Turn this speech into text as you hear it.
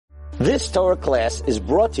This Torah class is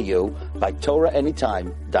brought to you by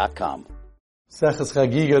TorahAnytime.com. Seches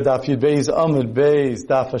Chagigah, Daf Yud Beis, Amud Beis,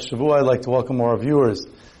 Daf HaShavua. I'd like to welcome our viewers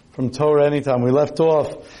from Torah Anytime. We left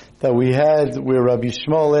off that we had where Rabbi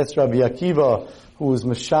Shmuel asked Rabbi Akiva, who was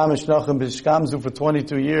Meshamish Nachum B'Shkamzu for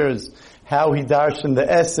 22 years, how he darshan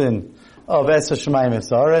the Essen of Es HaShemayim Es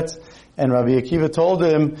Haaretz. And Rabbi Akiva told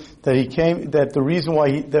him that the reason why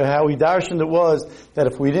how he darshaned it was that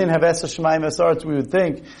if we didn't have Es HaShemayim Es Haaretz, we would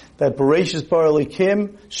think that Bereshis Bar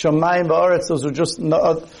Elikim, Shemayim Ba'aretz, those are just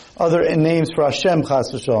other names for Hashem,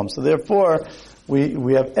 Chas V'Shalom. So therefore,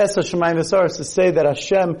 we have Es HaShemayim Es Haaretz to say that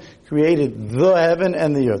Hashem created the heaven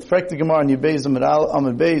and the earth. Frek the Gemara on Yud Beis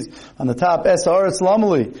Amud Beis on the top, Es Haaretz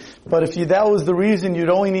Lamali. But if that was the reason, you'd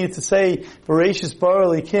only need to say Bereshis Bar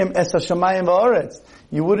Elikim, Es HaShemayim Ba'aretz.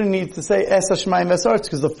 You wouldn't need to say Es HaShemayim Es Haaretz,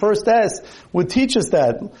 because the first Es would teach us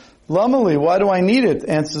that. Lamali, why do I need it?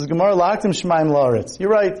 Answers Gemara, La'aktim Shemayim La'aretz. You're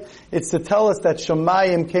right. It's to tell us that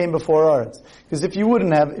Shemayim came before Aretz. Because if you would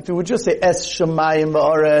just say Es Shemayim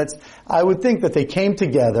Ba'aretz, I would think that they came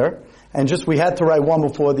together, and just we had to write one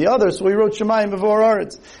before the other, so we wrote Shemayim before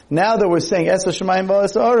Aretz. Now that we're saying Es HaShemayim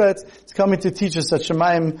Ba'aretz, it's coming to teach us that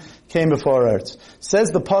Shemayim came before Aretz.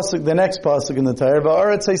 Says the pasuk, the next pasuk in the Torah,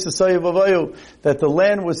 Ba'aretz Ha'isasayim V'avayu, that the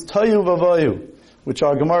land was Tayu V'avayu, which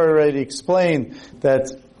our Gemara already explained,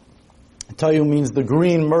 that Tayu means the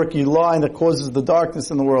green, murky line that causes the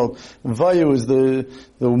darkness in the world. Vayu is the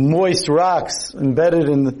moist rocks embedded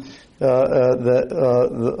in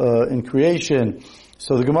in creation.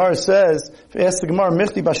 So the Gemara says, ask the Gemara,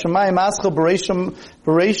 Michti b'shamayim aschel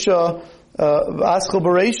bereisha, aschel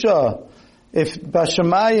bereisha. If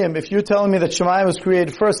b'shamayim, if you're telling me that Shemayim was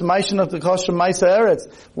created first, Maishin of the Kosher Maisa Eretz,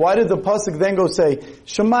 why did the pasuk then go say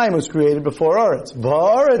Shemayim was created before Eretz?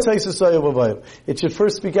 V'aretz ha'isasayim v'avayu. It should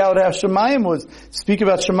first speak out how Shemayim was. Speak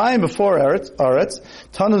about Shemayim before Eretz.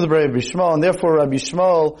 Tana the Rabbi Shmuel, and therefore Rabbi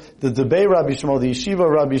Shmuel, the debate Rabbi Shmuel, the yeshiva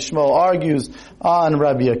Rabbi Shmuel argues on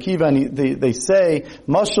Rabbi Akiva, and they say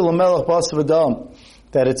Moshe l'melech basav adam,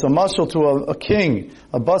 that it's a mashal to a king,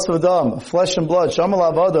 a bas of adam, flesh and blood, shamal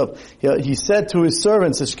avadav. He said to his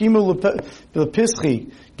servants, Eshkimu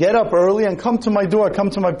lepischi, get up early and come to my door, come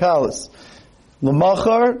to my palace.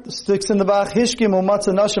 L'machar, the sticks in the bach, hishkim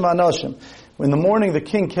u'matzah nashim anashim. In the morning the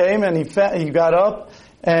king came and he got up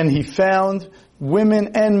and he found women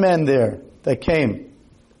and men there that came.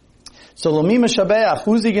 So Lami Meshabeach,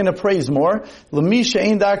 who's he going to praise more? Lami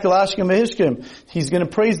She'ein Darkel Ashkim V'Hishkim. He's going to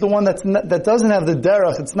praise the one that doesn't have the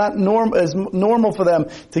derech. It's not normal for them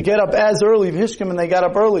to get up as early, V'Hishkim, and they got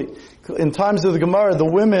up early. In times of the Gemara, the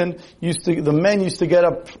men used to get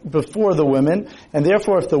up before the women, and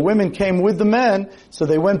therefore if the women came with the men, so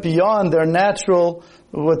they went beyond their natural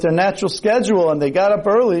schedule, and they got up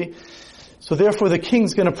early, so therefore the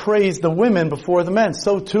king's going to praise the women before the men.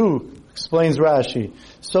 So too, explains Rashi.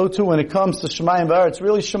 So too, when it comes to Shemayim Ba'aretz,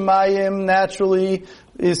 really Shemayim naturally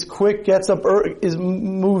is quick, gets up,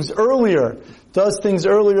 moves earlier, does things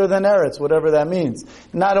earlier than Eretz, whatever that means.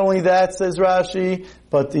 Not only that, says Rashi,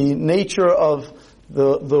 but the nature of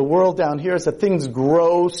the world down here is that things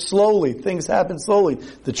grow slowly, things happen slowly.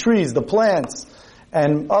 The trees, the plants,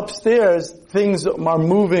 and upstairs, things are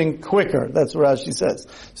moving quicker. That's what Rashi says.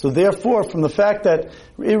 So therefore, from the fact that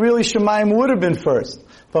really Shemayim would have been first,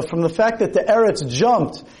 but from the fact that the Eretz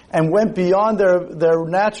jumped and went beyond their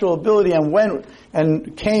natural ability and went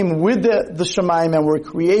and came with the Shemayim and were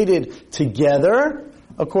created together,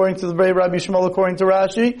 according to the very Rabbi Shmuel, according to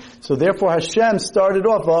Rashi. So therefore Hashem started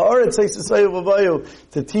off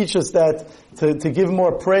to teach us that, to give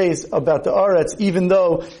more praise about the Eretz, even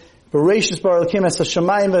though Bereshis Bar Elikim Es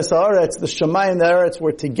HaShemayim Ves Haaretz, the Shemayim and the Eretz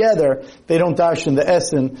were together, they don't darshan the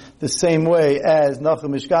Essen the same way as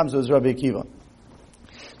Nachum Mishkamzu as Rabbi Akiva.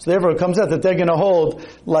 So therefore it comes out that they're going to hold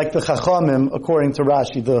like the Chachamim, according to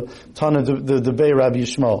Rashi, the Tana, the Bei Rabbi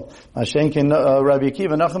Yishmael. Mashenkin, Rabbi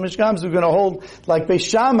Akiva, Nachum Mishkamzu, are going to hold like Bei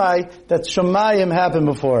Shammai, that Shemayim happened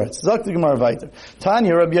before it. Zok the Gemara weiter.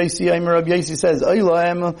 Tanya, Rabbi Yossi says,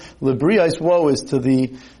 Eilahem Lebriais, woe is to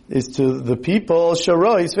the people,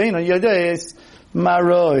 Sharois, Veina Yodeis,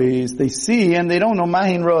 Marois. They see and they don't know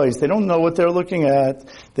Mahin Rois. They don't know what they're looking at.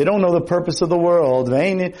 They don't know the purpose of the world.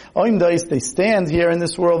 They stand here in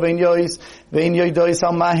this world. They don't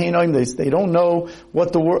know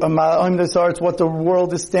what the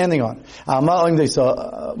world is standing on.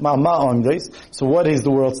 So what is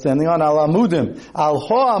the world standing on? Al amudim, al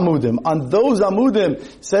ho amudim. On those amudim,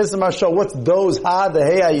 says the Marshal, what's those? Ha, the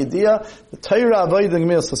hey idea. The Torah avodah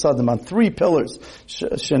gemil sasadim, on three pillars.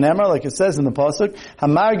 Shenemar, like it says in the pasuk,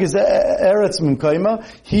 Hamargiz eretz mimkaima,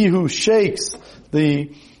 he who shakes the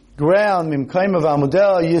ground, mimkaima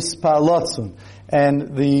v'amudel yispalotzun,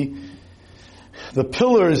 and the the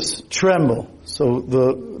pillars tremble. So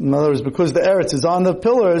in other words, because the eretz is on the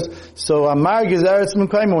pillars, so amarg is eretz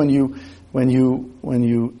m'kayma. When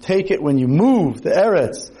you take it, when you move the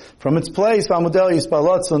eretz from its place, v'amudel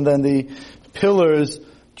yispalotzon, then the pillars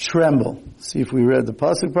tremble. See if we read the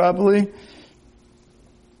pasuk properly.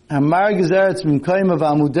 Amarg is eretz m'kayma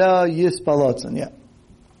v'amudel yispalotzon. Yeah.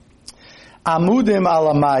 Amudim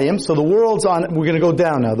alamayim. So the world's on. We're going to go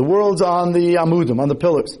down now. The world's on the amudim, on the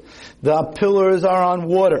pillars. The pillars are on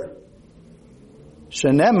water.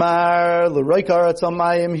 Shenemar l'roikar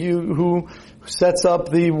atzamayim. Who sets up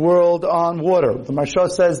the world on water? The Marsha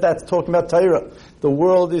says that's talking about Torah. The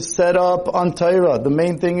world is set up on Torah. The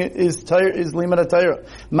main thing is limud Torah.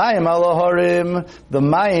 Mayim alaharim. The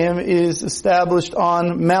mayim is established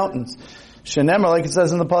on mountains. Shenemar, like it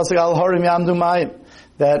says in the pasuk, al-harim yamdu mayim.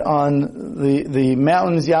 That on the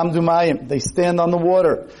mountains, Yamdu Mayim, they stand on the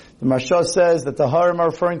water. The Marsha says that the Harim are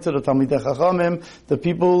referring to the Talmidei Chachamim, the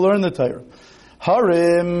people who learn the Torah.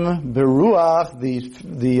 Harim, Beruach,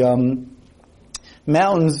 the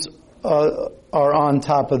mountains are on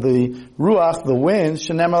top of the Ruach, the wind.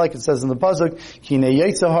 Shenemar, like it says in the pasuk, Kinei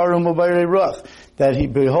Yetza Harim Ubayrei Ruach. That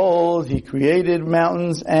he created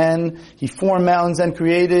mountains and he formed mountains and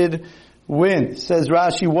created wind. Says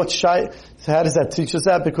Rashi, how does that teach us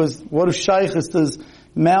that? Because what do shaykhs does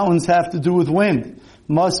mountains have to do with wind?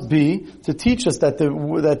 Must be to teach us that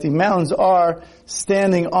the mountains are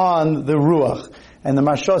standing on the ruach. And the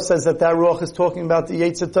Marsha says that ruach is talking about the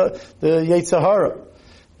Yetzer Hara.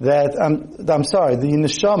 The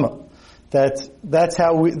neshama. That's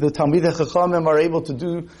how the Talmidei Chachamim are able to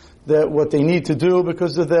do what they need to do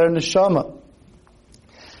because of their neshama.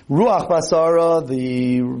 Ruach basara,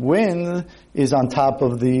 the wind, is on top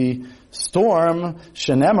of the storm.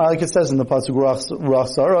 Shenemar, like it says in the pasuk, Ruach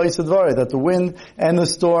sara isadvari, that the wind and the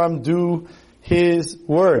storm do His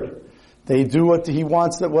word. They do what He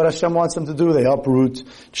wants, what Hashem wants them to do. They uproot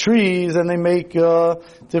trees and they make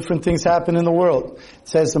different things happen in the world. It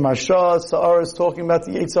says the Marsha, Sa'ara is talking about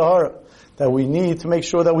the Yetzer Hara, that we need to make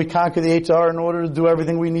sure that we conquer the Yetzer Hara in order to do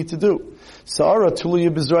everything we need to do. Sa'ara tuluya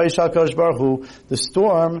b'zra'is HaKadosh Baruch Hu, the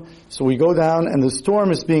storm, so we go down and the storm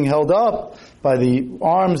is being held up by the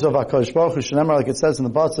arms of HaKadosh Baruch Hu, Shenemar, like it says in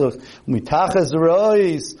the pasuk, Umitachas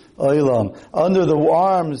Zra'is Olam, under the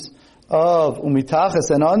arms of Umitachas,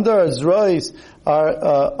 and under Zra'is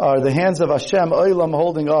are the hands of Hashem, Olam,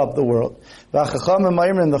 holding up the world. V'achachamim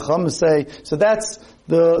ma'imrin, the Chacham say,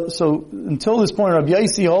 so until this point, Rabbi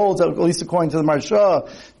Yossi holds, at least according to the Marsha,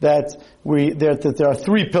 that there are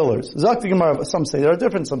three pillars. Zakti Gemara, some say there are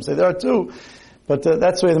different, some say there are two. But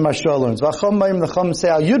that's the way the Marsha learns. The Chacham say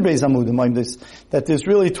al Yud Beis Amudim, that there's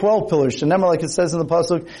really 12 pillars. Shenemar, like it says in the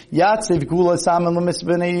pasuk, Yatziv Gula Samim L'Mis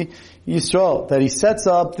B'nei Yisrael, that He sets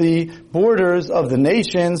up the borders of the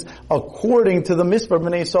nations according to the Mispar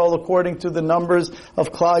B'nei Yisrael, according to the numbers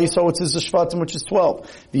of Klal Yisrael, which is the Shvatim, which is 12.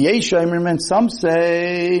 The Yeshayim, and some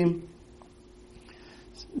say,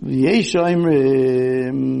 the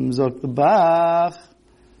Yeshayim Zok the Bach.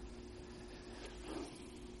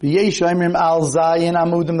 Al Zayin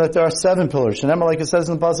Amudim, that there are 7 pillars. Shenemar, like it says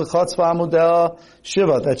in the pasuk, Chatzva Amudel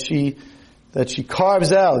Shiva, that she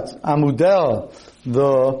carves out Amudel,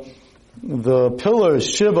 the pillars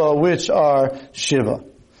Shiva, which are Shiva.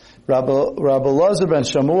 Rabbi Lazar ben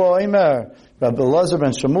Shamua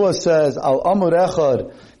says Al Amud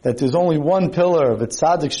Echad, that there's only one pillar,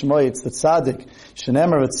 V'tzadik Shmoi, it's the Tzadik.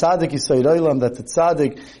 Shenemar V'tzadik Yisayid Olam, that the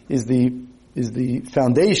Tzadik is the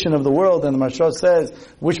foundation of the world, and the Marsha says,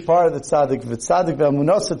 which part of the tzaddik? V'tzadik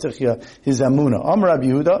v'amunasa tichya, his amuna. Rabbi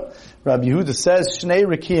Yehuda says, Shnei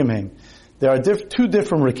Rekiim heim. There are two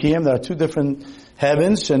different Rekiim, there are two different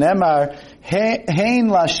heavens. Shenemar, Hein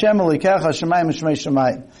Lashem Elikecha Shemayim Shmei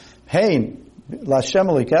Shemayim. Hein Lashem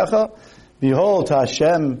Elikecha, behold,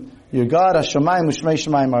 Hashem, your God, Hashemayim Shmei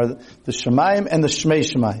Shemayim, are the Shemayim and the Shmei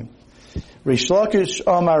Shemayim. Reish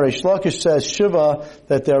Lakish says Shiva,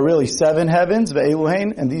 that there are really 7 heavens,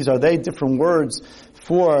 ve'eluhein, and these are different words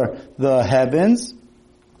for the heavens.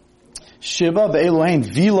 Shiva, ve'eluhein,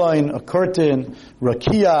 viloin, a curtain,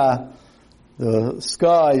 rakia, the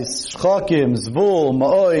skies, shchakim, zvul,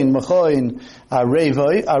 ma'oin, machoin,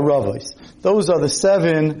 aravos. Those are the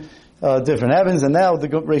 7 different heavens, and now the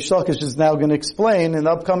Reish Lakish is now going to explain in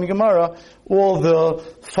the upcoming Gemara all the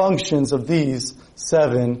functions of these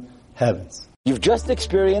 7 heavens. You've just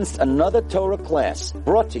experienced another Torah class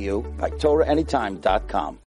brought to you by TorahAnytime.com.